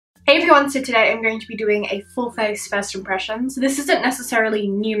Hey everyone, so today I'm going to be doing a full face first impression. So this isn't necessarily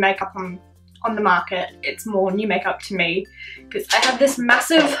new makeup on the market, it's more new makeup to me because I have this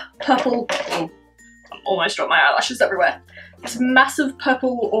massive purple, I almost dropped my eyelashes everywhere, this massive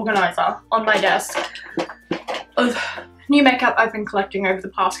purple organizer on my desk of new makeup I've been collecting over the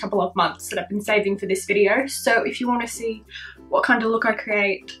past couple of months that I've been saving for this video. So if you want to see what kind of look I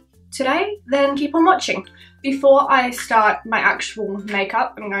create today, then keep on watching. Before I start my actual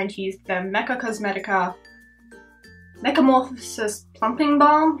makeup, I'm going to use the Mecca Cosmetica Metamorphosis Plumping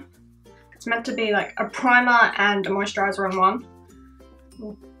Balm. It's meant to be like a primer and a moisturizer in one.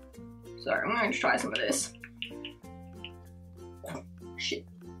 So I'm going to try some of this. Oh, shit.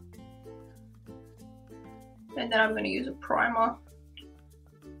 And then I'm going to use a primer.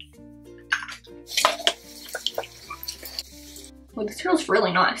 Well, this feels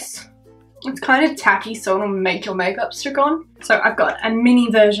really nice. It's kind of tacky, so it'll make your makeup stick on. So I've got a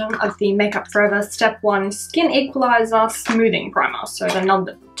mini version of the Makeup Forever Step 1 Skin Equalizer Smoothing Primer. So the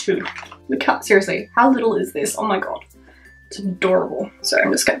number 2. Look how, seriously, how little is this? Oh my god. It's adorable. So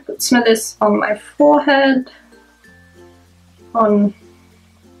I'm just going to put some of this on my forehead, on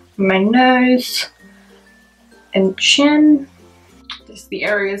my nose, and chin. Just the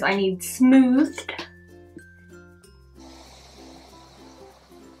areas I need smoothed.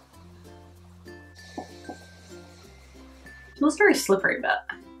 It feels very slippery, but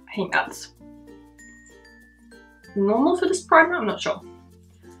I think that's normal for this primer, I'm not sure.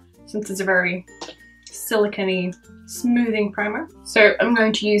 Since it's a very silicone-y smoothing primer. So I'm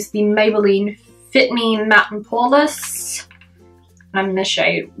going to use the Maybelline Fit Me Matte and Poreless. I'm in the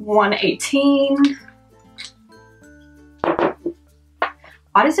shade 118.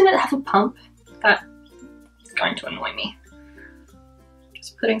 Why doesn't it have a pump? That is going to annoy me.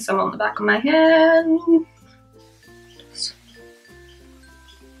 Just putting some on the back of my hand.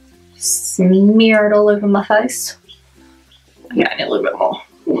 Smear it all over my face. Yeah, I need a little bit more.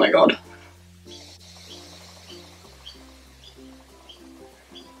 Oh my god.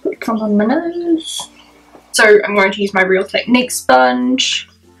 Put some on my nose. So I'm going to use my Real Technique sponge.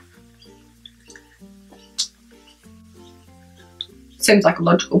 Seems like a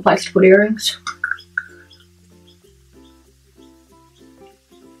logical place to put earrings.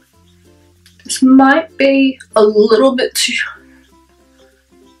 This might be a little bit too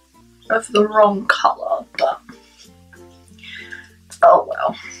of the wrong colour, but oh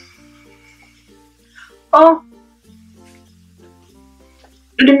well. Oh,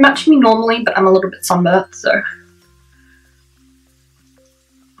 it didn't match me normally, but I'm a little bit sunburnt, so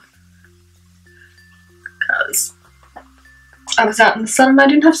because I was out in the sun and I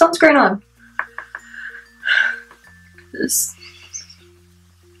didn't have sunscreen on.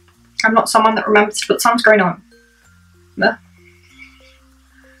 I'm not someone that remembers to put sunscreen on. No.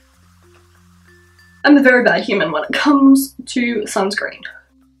 I'm a very bad human when it comes to sunscreen.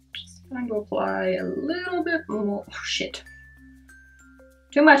 Just going to apply a little bit more. Oh shit.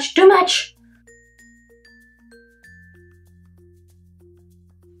 Too much, too much!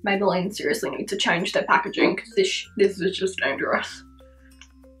 Maybelline seriously needs to change their packaging because this is just dangerous.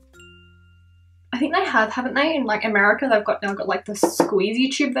 I think they haven't they? In like America they've now got like the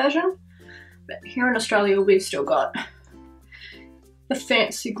squeezy tube version. But here in Australia we've still got the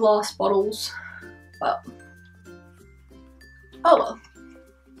fancy glass bottles. But oh well,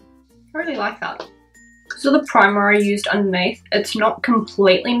 I really like that. So the primer I used underneath, it's not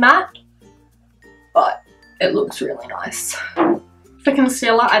completely matte, but it looks really nice. For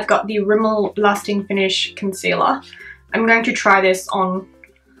concealer, I've got the Rimmel Lasting Finish Concealer. I'm going to try this on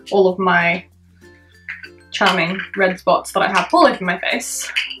all of my charming red spots that I have all over my face.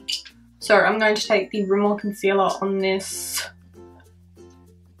 So I'm going to take the Rimmel Concealer on this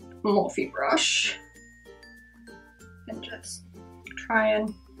Morphe brush and just try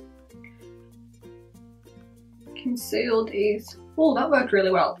and conceal these. Oh, that worked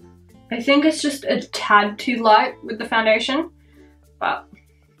really well. I think it's just a tad too light with the foundation, but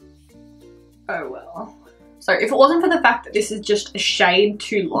oh well. So if it wasn't for the fact that this is just a shade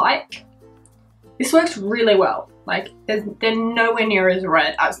too light, this works really well. Like they're nowhere near as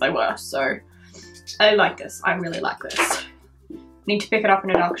red as they were, so I like this. I really like this. Need to pick it up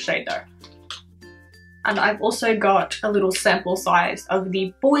in a dark shade though. And I've also got a little sample size of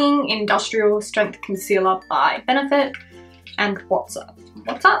the Boiing Industrial Strength Concealer by Benefit and What's Up?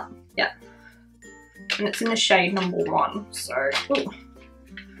 What's Up? Yeah. And it's in the shade number 1, so ooh.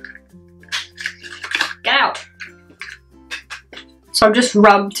 Get out! So I've just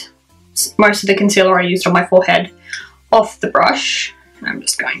rubbed most of the concealer I used on my forehead off the brush. And I'm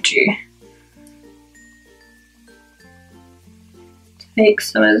just going to take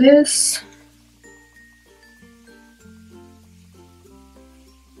some of this.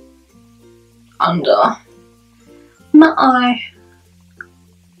 Under my eye. A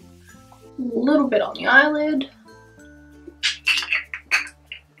little bit on the eyelid.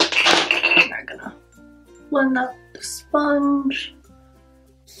 I'm gonna blend that with the sponge.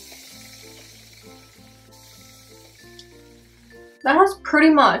 That has pretty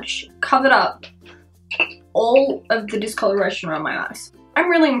much covered up all of the discoloration around my eyes. I'm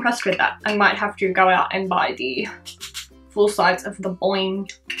really impressed with that. I might have to go out and buy the full size of the Boiing.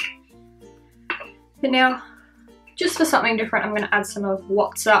 But now, just for something different, I'm going to add some of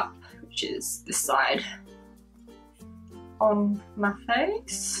What's Up, which is this side, on my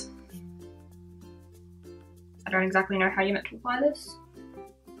face. I don't exactly know how you're meant to apply this.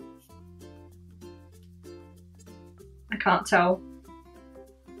 I can't tell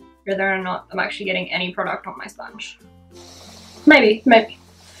whether or not I'm actually getting any product on my sponge. Maybe.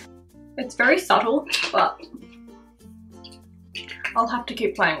 It's very subtle, but I'll have to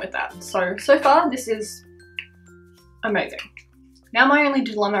keep playing with that. So far this is amazing. Now my only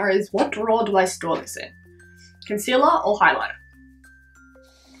dilemma is, what drawer do I store this in? Concealer or highlighter?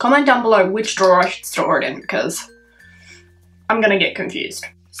 Comment down below which drawer I should store it in, because I'm gonna get confused.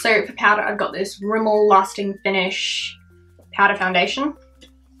 So for powder, I've got this Rimmel Lasting Finish powder foundation.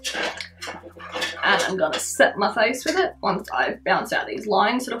 And I'm gonna set my face with it once I've bounced out these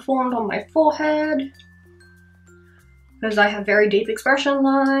lines that are formed on my forehead, because I have very deep expression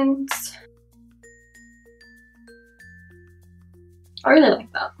lines. I really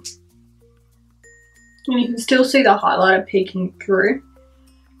like that. And you can still see the highlighter peeking through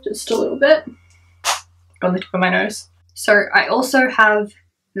just a little bit on the tip of my nose. So I also have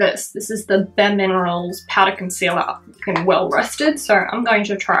this. This is the Bare Minerals Powder Concealer in Well Rested. So I'm going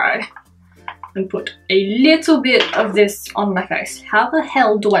to try and put a little bit of this on my face. How the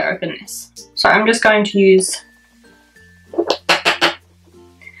hell do I open this? So I'm just going to use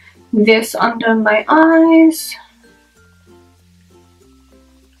this under my eyes.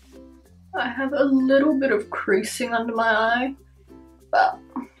 I have a little bit of creasing under my eye, but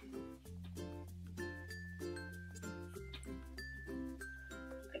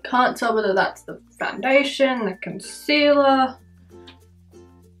I can't tell whether that's the foundation, the concealer,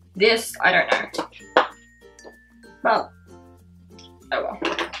 this, I don't know. But, oh well.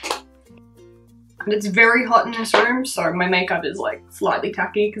 And it's very hot in this room, so my makeup is like slightly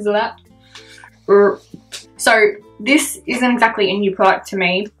tacky because of that. So this isn't exactly a new product to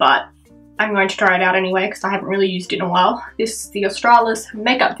me, but I'm going to try it out anyway because I haven't really used it in a while. This is the Australis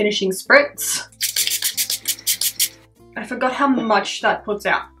Makeup Finishing Spritz. I forgot how much that puts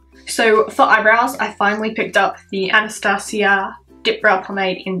out. So for eyebrows, I finally picked up the Anastasia Dip Brow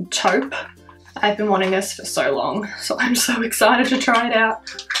Pomade in Taupe. I've been wanting this for so long, so I'm so excited to try it out.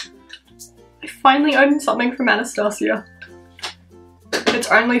 I finally own something from Anastasia.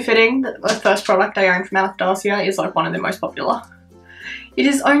 It's only fitting that the first product I own from Anastasia is like one of the most popular. It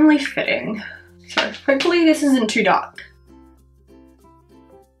is only fitting. So hopefully this isn't too dark.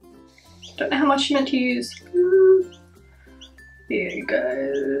 Don't know how much you meant to use. Here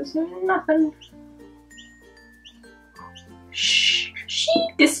goes nothing. Shh, shh,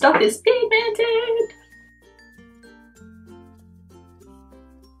 this stuff is pigmented.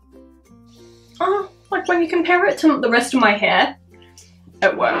 Like when you compare it to the rest of my hair,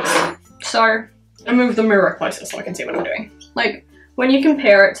 it works. So I move the mirror closer so I can see what I'm doing. Like when you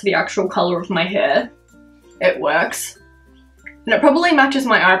compare it to the actual color of my hair, it works. And it probably matches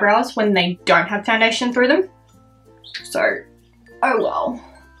my eyebrows when they don't have foundation through them. So, oh well.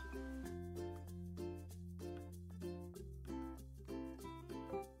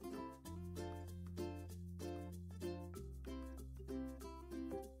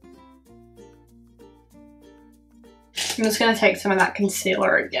 I'm just going to take some of that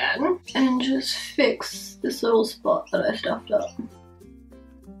concealer again and just fix this little spot that I stuffed up.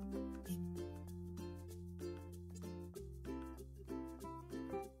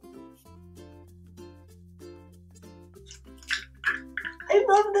 I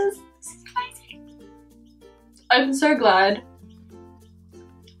love this. This is amazing. I'm so glad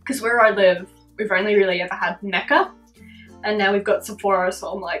because where I live, we've only really ever had Mecca, and now we've got Sephora, so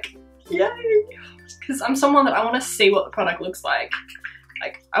I'm like, yay! Because I'm someone that I want to see what the product looks like.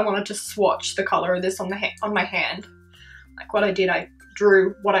 Like, I wanted to swatch the color of this on my hand. Like what I did, I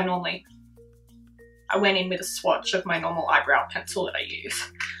drew what I went in with a swatch of my normal eyebrow pencil that I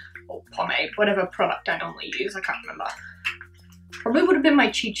use. Or pomade, whatever product I normally use, I can't remember. Probably would have been my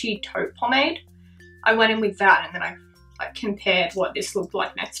Chi Chi Taupe pomade. I went in with that and then I like compared what this looked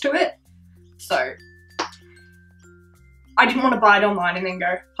like next to it. So I didn't want to buy it online and then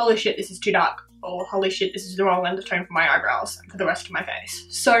go, holy shit, this is too dark, or holy shit, this is the wrong undertone for my eyebrows and for the rest of my face.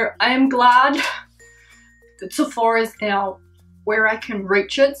 So I am glad that Sephora is now where I can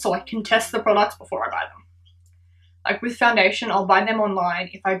reach it so I can test the products before I buy them. Like with foundation, I'll buy them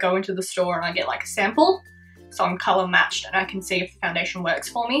online if I go into the store and I get like a sample, so I'm colour matched and I can see if the foundation works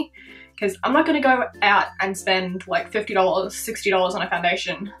for me. Because I'm not going to go out and spend like $50, $60 on a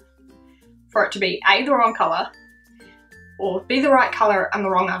foundation for it to be A, the wrong colour, or be the right colour and the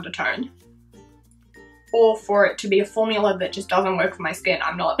wrong undertone, or for it to be a formula that just doesn't work for my skin.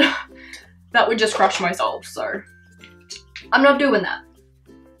 I'm not, that would just crush my soul, so I'm not doing that.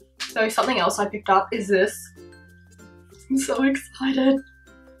 So something else I picked up is this. I'm so excited.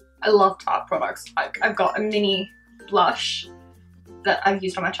 I love Tarte products. I've got a mini blush that I've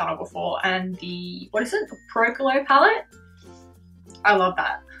used on my channel before, and the, what is it, the Pro Glow palette? I love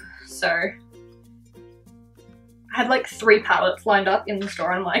that. So I had like 3 palettes lined up in the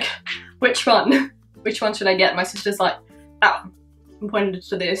store. I'm like, which one? Which one should I get? My sister's like, that one. I'm pointing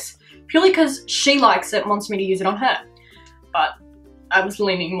to this. Purely because she likes it and wants me to use it on her. But I was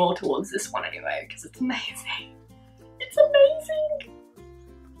leaning more towards this one anyway, because it's amazing. It's amazing.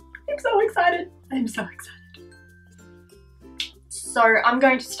 I'm so excited. I'm so excited. So I'm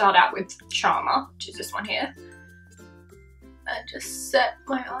going to start out with Charmer, which is this one here. And just set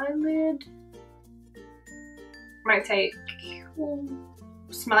my eyelid. I'm going to take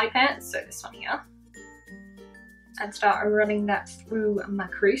Smartypants, so this one here, and start running that through my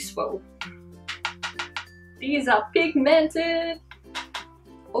crease. Whoa. These are pigmented.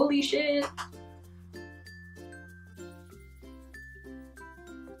 Holy shit.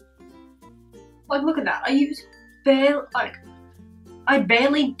 Like, look at that. I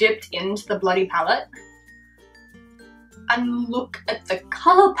barely dipped into the bloody palette. And look at the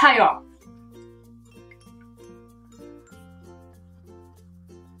colour payoff.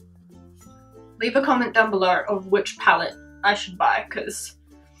 Leave a comment down below of which palette I should buy, because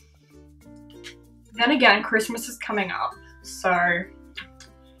then again, Christmas is coming up, so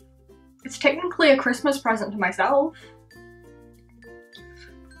it's technically a Christmas present to myself.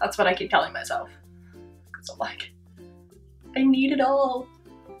 That's what I keep telling myself, because I'm like, I need it all.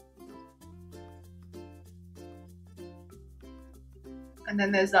 And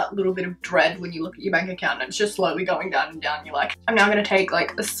then there's that little bit of dread when you look at your bank account and it's just slowly going down and down. You're like, I'm now going to take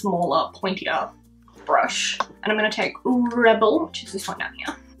like a smaller, pointier brush. And I'm going to take Rebel, which is this one down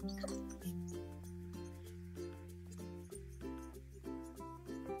here.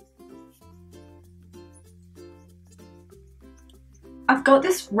 I've got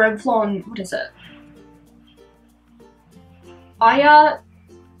this Revlon, what is it? Eye Art,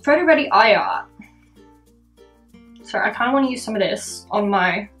 Photo Ready Eye Art. So I kind of want to use some of this on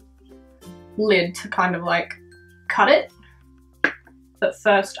my lid to kind of like cut it. But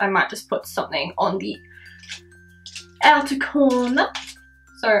first I might just put something on the outer corner.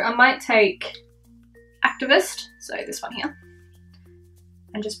 So I might take Activist, so this one here,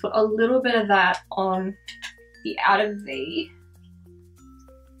 and just put a little bit of that on the outer V.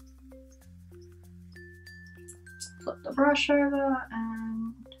 Flip the brush over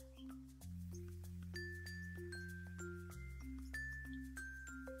and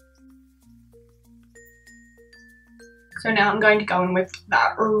so now I'm going to go in with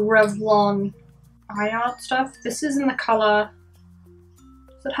that Revlon Eye Art stuff. This is in the colour,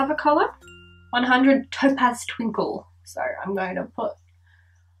 does it have a colour? 100 Topaz Twinkle. So I'm going to put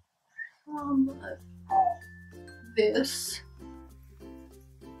some of this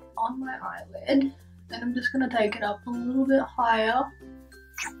on my eyelid. And I'm just going to take it up a little bit higher.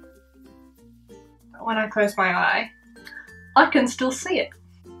 But when I close my eye, I can still see it.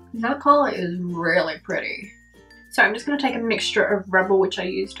 That colour is really pretty. So I'm just going to take a mixture of Rebel, which I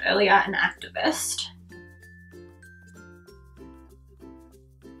used earlier, and Activist.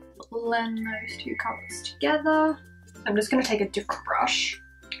 Blend those two colours together. I'm just going to take a different brush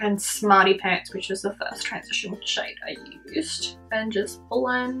and Smartypants, which is the first transition shade I used, and just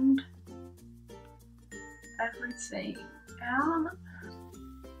blend everything out.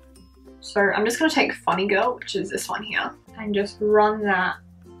 So I'm just going to take Funnygirl, which is this one here, and just run that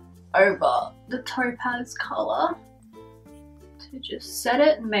over the Topaz colour to just set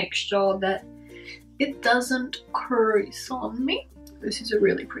it and make sure that it doesn't crease on me. This is a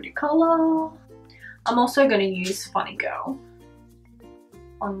really pretty colour. I'm also going to use Funnygirl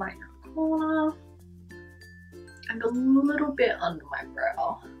on my corner and a little bit under my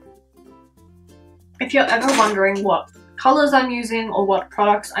brow. If you're ever wondering what colours I'm using or what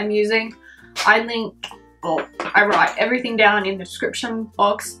products I'm using, I write everything down in the description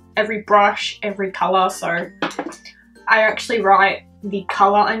box, every brush, every colour, so I actually write the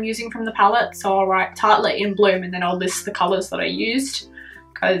colour I'm using from the palette. So I'll write Tartelette in Bloom and then I'll list the colours that I used,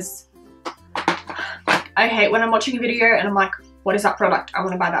 because I hate when I'm watching a video and I'm like, what is that product? I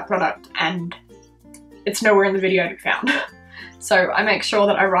want to buy that product, and it's nowhere in the video to be found. So I make sure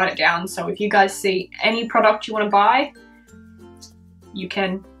that I write it down, so if you guys see any product you want to buy, you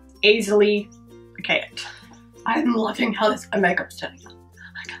can easily locate it. I'm loving how this makeup's turning out.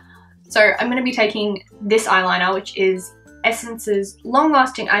 Oh my god. So I'm going to be taking this eyeliner, which is Essence's Long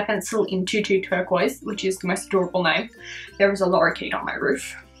Lasting Eye Pencil in Tutu Turquoise, which is the most adorable name. There is a lorikeet on my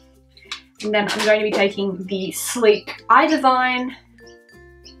roof. And then I'm going to be taking the Sleek Eye Divine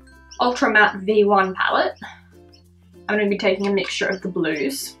Ultra Matte V1 palette. I'm going to be taking a mixture of the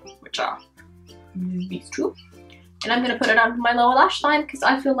blues, which are these two. And I'm going to put it under my lower lash line because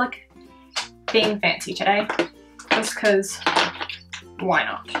I feel like being fancy today. Just because, why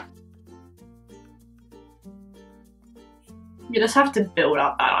not? You just have to build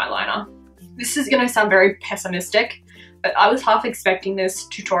up that eyeliner. This is going to sound very pessimistic, but I was half expecting this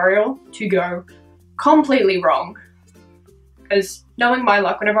tutorial to go completely wrong. Because knowing my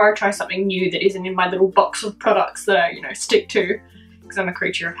luck, whenever I try something new that isn't in my little box of products that I, you know, stick to, because I'm a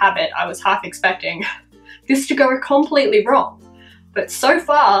creature of habit, I was half expecting this to go completely wrong. But so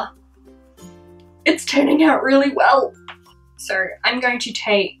far, it's turning out really well. So I'm going to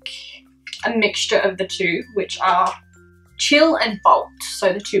take a mixture of the two, which are Chill and Bolt,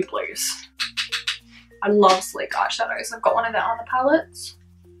 so the two blues. I love sleek eyeshadows. I've got one of their other palettes,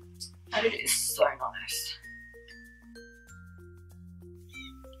 and it is so nice.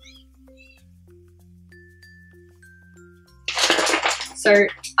 So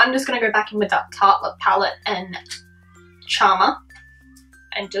I'm just going to go back in with that Tartelette palette and Charmer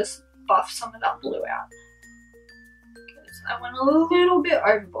and just buff some of that blue out. Because I went a little bit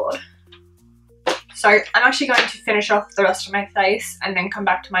overboard. So I'm actually going to finish off the rest of my face and then come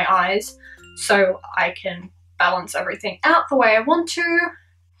back to my eyes so I can balance everything out the way I want to.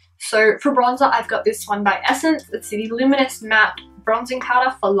 So for bronzer, I've got this one by Essence. It's the Luminous Matte Bronzing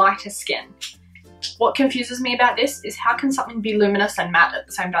Powder for lighter skin. What confuses me about this is how can something be luminous and matte at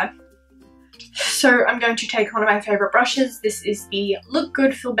the same time? So I'm going to take one of my favourite brushes. This is the Look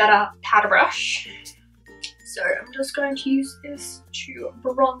Good Feel Better powder brush. So I'm just going to use this to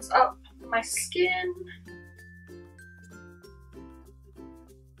bronze up my skin.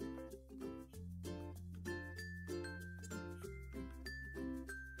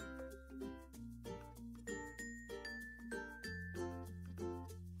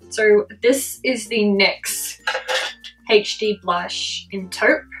 So this is the NYX HD Blush in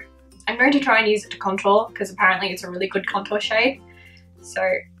Taupe. I'm going to try and use it to contour because apparently it's a really good contour shade. So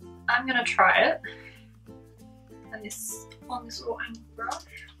I'm going to try it and this on this little angled brush.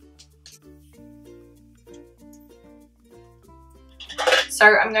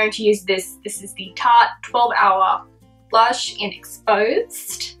 So I'm going to use this. This is the Tarte 12 Hour Blush in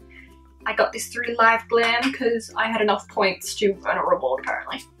Exposed. I got this through Live Glam because I had enough points to earn a reward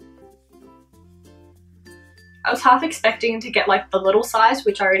apparently. I was half expecting to get like the little size,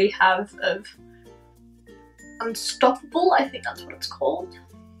 which I already have, of Unstoppable, I think that's what it's called.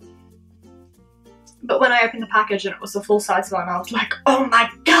 But when I opened the package and it was the full size one, I was like, oh my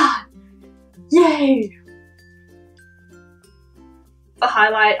god! Yay! For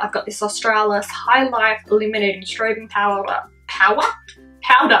highlight, I've got this Australis High Life Illuminating Strobing powder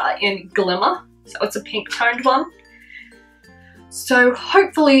in Glimmer. So it's a pink toned one. So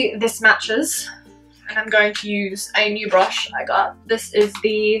hopefully this matches. And I'm going to use a new brush I got. This is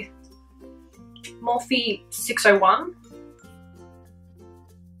the Morphe 601.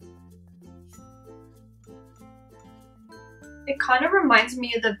 It kind of reminds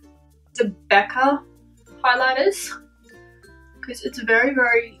me of the Becca highlighters because it's very,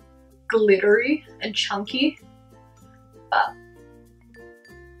 very glittery and chunky, but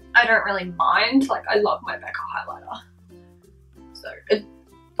I don't really mind. Like, I love my Becca highlighter, so it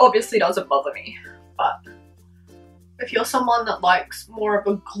obviously doesn't bother me. But if you're someone that likes more of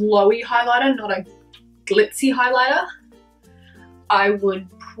a glowy highlighter, not a glitzy highlighter, I would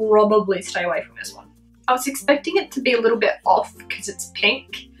probably stay away from this one. I was expecting it to be a little bit off because it's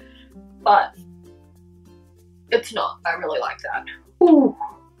pink, but it's not. I really like that. Ooh.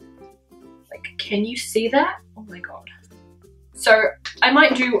 Like, can you see that? Oh my god. So I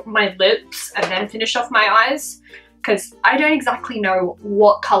might do my lips and then finish off my eyes because I don't exactly know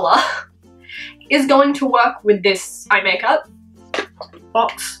what colour is going to work with this eye makeup.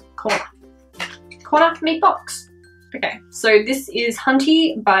 Box, corner. Corner, meet box. Okay, so this is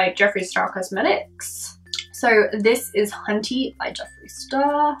Hunty by Jeffree Star Cosmetics. So this is Hunty by Jeffree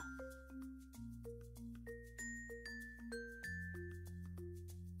Star.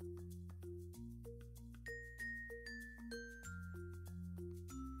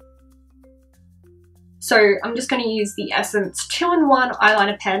 So I'm just going to use the Essence 2-in-1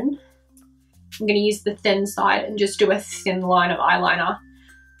 eyeliner pen. I'm going to use the thin side and just do a thin line of eyeliner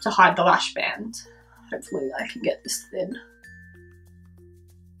to hide the lash band. Hopefully I can get this thin.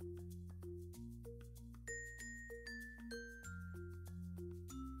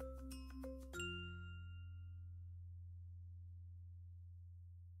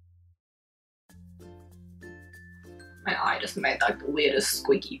 My eye just made like the weirdest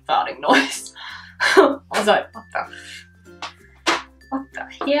squeaky farting noise. I was like, what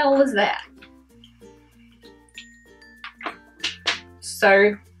the hell was that?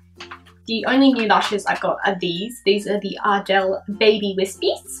 So the only new lashes I've got are these. These are the Ardell Baby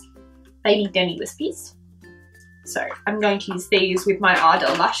Wispies. Baby Denny Wispies. So I'm going to use these with my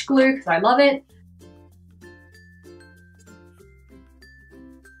Ardell Lash Glue because I love it.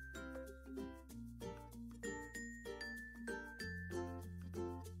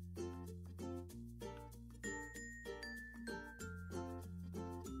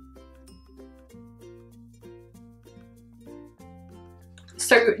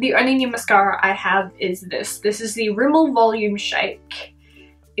 So the only new mascara I have is this. This is the Rimmel Volume Shake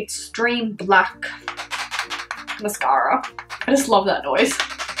Extreme Black Mascara. I just love that noise.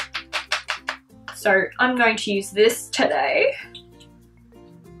 So I'm going to use this today.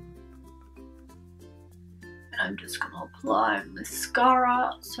 And I'm just going to apply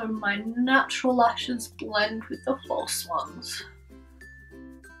mascara so my natural lashes blend with the false ones.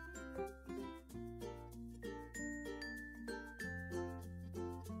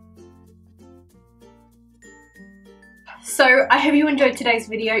 So I hope you enjoyed today's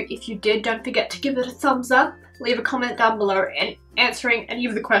video. If you did, don't forget to give it a thumbs up, leave a comment down below and answering any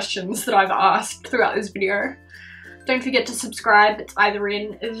of the questions that I've asked throughout this video. Don't forget to subscribe. It's either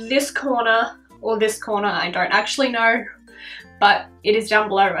in this corner or this corner, I don't actually know, but it is down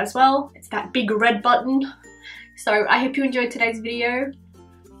below as well. It's that big red button. So I hope you enjoyed today's video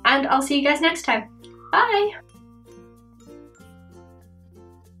and I'll see you guys next time. Bye!